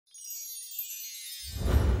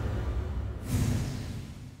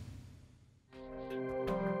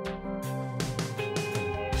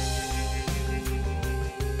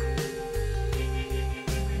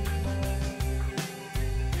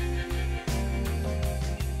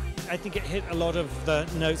I think it hit a lot of the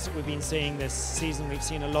notes that we've been seeing this season. We've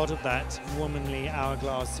seen a lot of that womanly,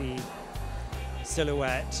 hourglassy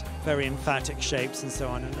silhouette, very emphatic shapes and so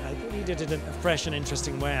on, and I think he did it in a fresh and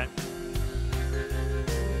interesting way.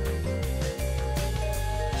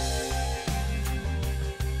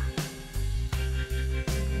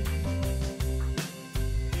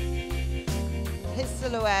 His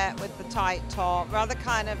silhouette with the tight top, rather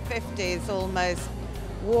kind of 50s, almost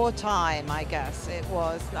wartime, I guess it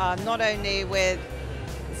was. Not only with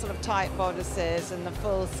the sort of tight bodices and the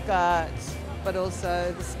full skirts, but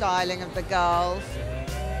also the styling of the girls.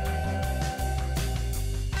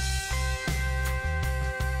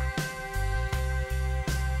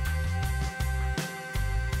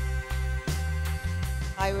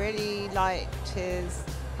 I really liked his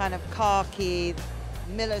kind of khaki,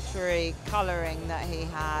 military colouring that he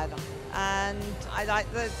had, and I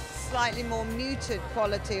liked the slightly more muted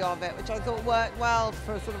quality of it, which I thought worked well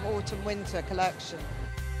for a sort of autumn-winter collection.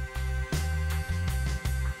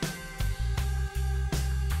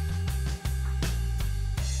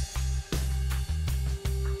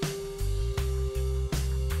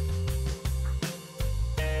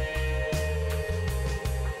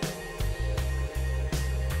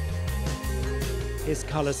 His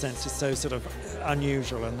colour sense is so sort of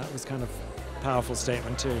unusual, and that was kind of a powerful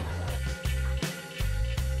statement too.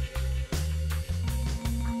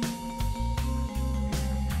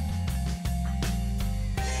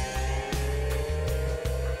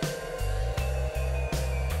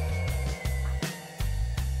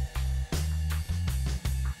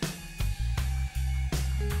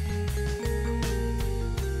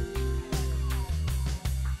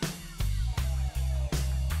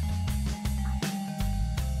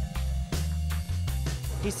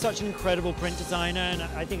 He's such an incredible print designer, and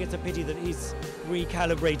I think it's a pity that he's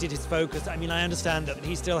recalibrated his focus. I mean, I understand that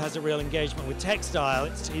he still has a real engagement with textile.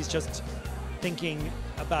 He's just thinking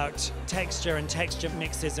about texture and texture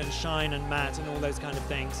mixes and shine and matte and all those kind of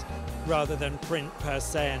things, rather than print per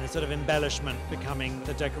se and a sort of embellishment becoming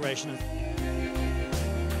the decoration.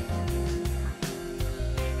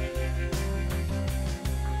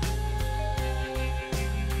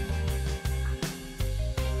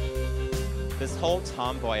 This whole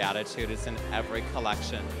tomboy attitude is in every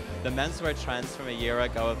collection. The menswear trends from a year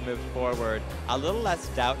ago have moved forward, a little less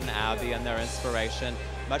Downton Abbey in their inspiration,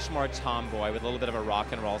 much more tomboy with a little bit of a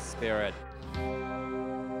rock and roll spirit.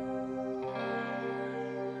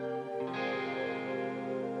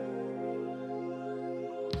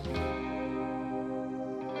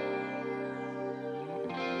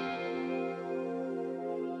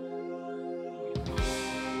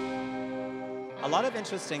 A lot of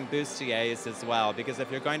interesting bustiers as well, because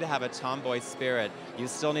if you're going to have a tomboy spirit, you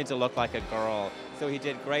still need to look like a girl. So he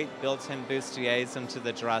did great built-in bustiers into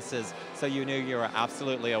the dresses, so you knew you were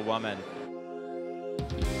absolutely a woman.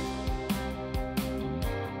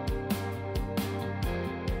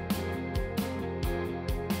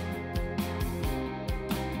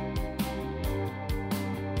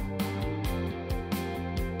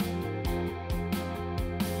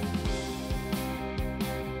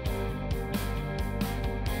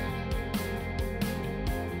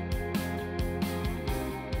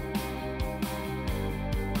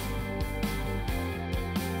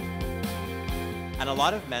 And a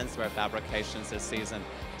lot of menswear fabrications this season.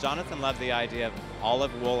 Jonathan loved the idea of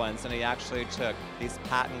olive woolens, and he actually took these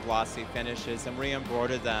patent glossy finishes and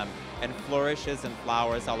re-embroidered them in flourishes and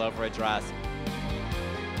flowers all over a dress.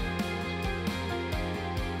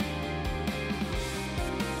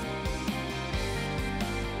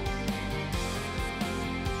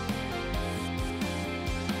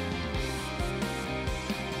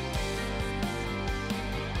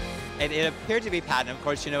 It appeared to be patent. Of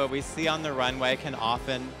course, you know, what we see on the runway can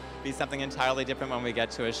often be something entirely different when we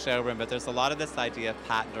get to a showroom, but there's a lot of this idea of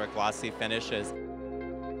patent or glossy finishes.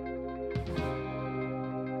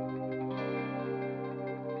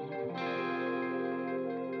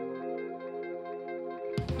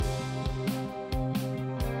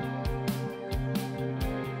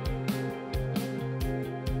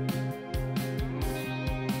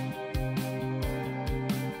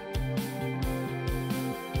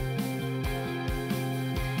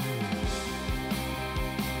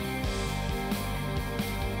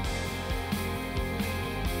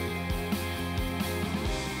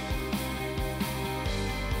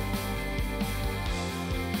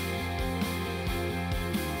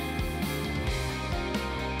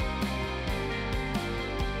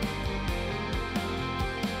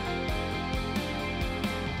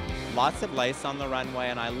 Lots of lace on the runway,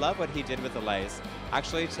 and I love what he did with the lace,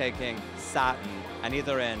 actually taking satin and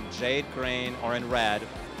either in jade green or in red,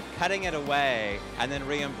 cutting it away and then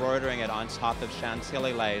re-embroidering it on top of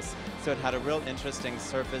Chantilly lace. So it had a real interesting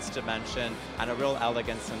surface dimension and a real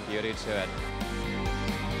elegance and beauty to it.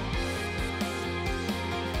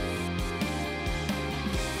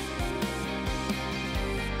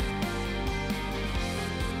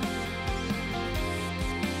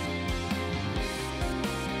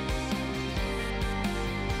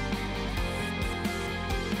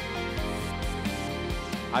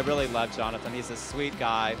 I really love Jonathan. He's a sweet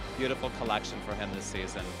guy. Beautiful collection for him this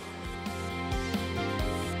season.